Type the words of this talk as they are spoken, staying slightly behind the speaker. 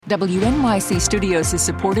WNYC Studios is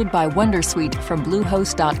supported by Wondersuite from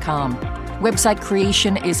Bluehost.com. Website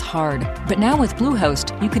creation is hard, but now with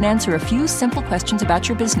Bluehost, you can answer a few simple questions about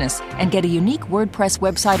your business and get a unique WordPress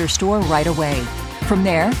website or store right away. From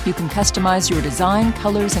there, you can customize your design,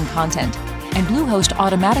 colors, and content. And Bluehost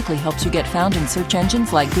automatically helps you get found in search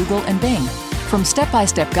engines like Google and Bing. From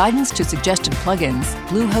step-by-step guidance to suggested plugins,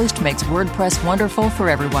 Bluehost makes WordPress wonderful for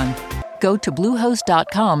everyone. Go to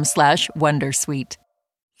bluehost.com/wondersuite.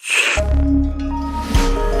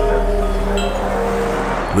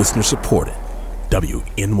 Listener supported.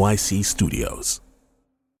 WNYC Studios.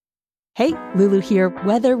 Hey, Lulu here.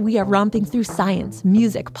 Whether we are romping through science,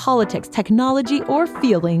 music, politics, technology, or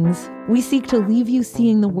feelings, we seek to leave you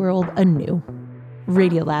seeing the world anew.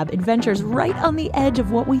 Radiolab adventures right on the edge of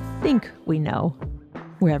what we think we know.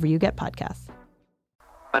 Wherever you get podcasts.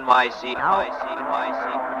 NYC.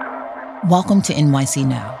 Welcome to NYC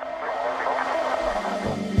Now,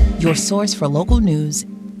 your source for local news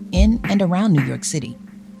in and around New York City,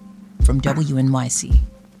 from WNYC.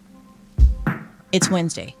 It's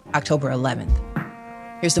Wednesday, October 11th.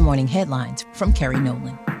 Here's the morning headlines from Carrie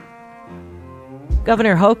Nolan.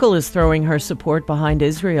 Governor Hochul is throwing her support behind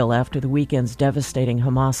Israel after the weekend's devastating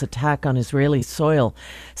Hamas attack on Israeli soil.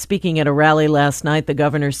 Speaking at a rally last night, the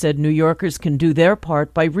governor said New Yorkers can do their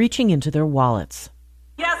part by reaching into their wallets.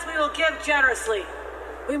 Yes, we will give generously.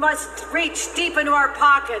 We must reach deep into our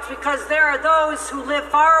pockets because there are those who live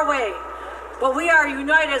far away. But we are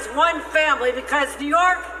united as one family because New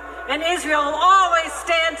York and Israel will always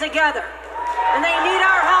stand together. And they need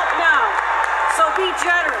our help now. So be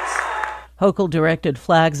generous. Hochul directed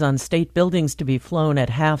flags on state buildings to be flown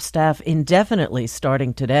at half-staff indefinitely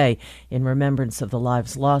starting today in remembrance of the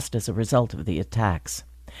lives lost as a result of the attacks.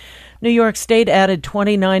 New York State added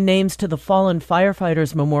 29 names to the Fallen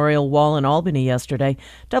Firefighters Memorial wall in Albany yesterday.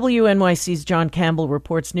 WNYC's John Campbell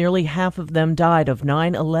reports nearly half of them died of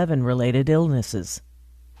 9/11-related illnesses.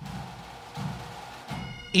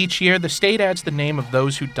 Each year, the state adds the name of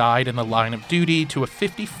those who died in the line of duty to a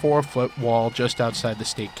 54-foot wall just outside the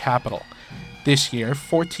state capitol. This year,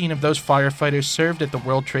 14 of those firefighters served at the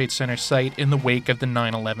World Trade Center site in the wake of the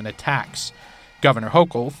 9/11 attacks. Governor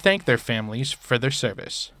Hochul thanked their families for their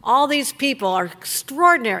service. All these people are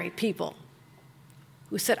extraordinary people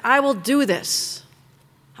who said, I will do this.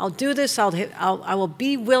 I'll do this. I will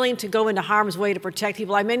be willing to go into harm's way to protect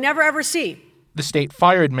people I may never, ever see. The state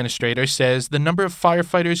fire administrator says the number of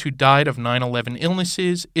firefighters who died of 9/11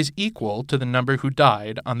 illnesses is equal to the number who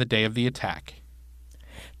died on the day of the attack.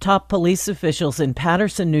 Top police officials in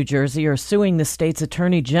Paterson, New Jersey, are suing the state's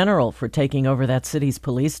attorney general for taking over that city's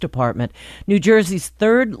police department. New Jersey's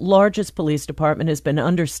third largest police department has been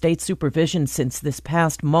under state supervision since this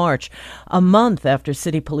past March, a month after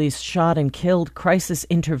city police shot and killed crisis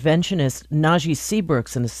interventionist Najee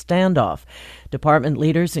Seabrooks in a standoff. Department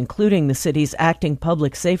leaders, including the city's acting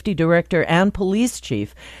public safety director and police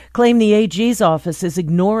chief, claim the AG's office is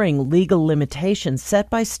ignoring legal limitations set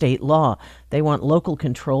by state law. They want local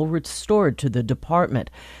control restored to the department.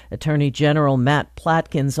 Attorney General Matt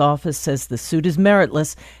Platkin's office says the suit is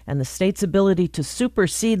meritless and the state's ability to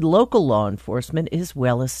supersede local law enforcement is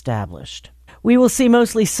well established. We will see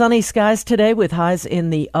mostly sunny skies today with highs in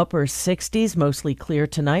the upper 60s, mostly clear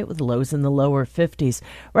tonight with lows in the lower 50s.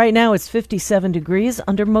 Right now it's 57 degrees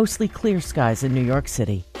under mostly clear skies in New York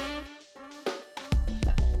City.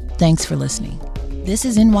 Thanks for listening. This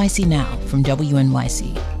is NYC Now from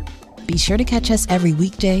WNYC. Be sure to catch us every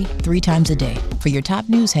weekday, 3 times a day, for your top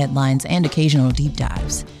news headlines and occasional deep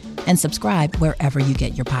dives. And subscribe wherever you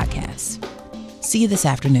get your podcasts. See you this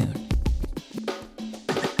afternoon.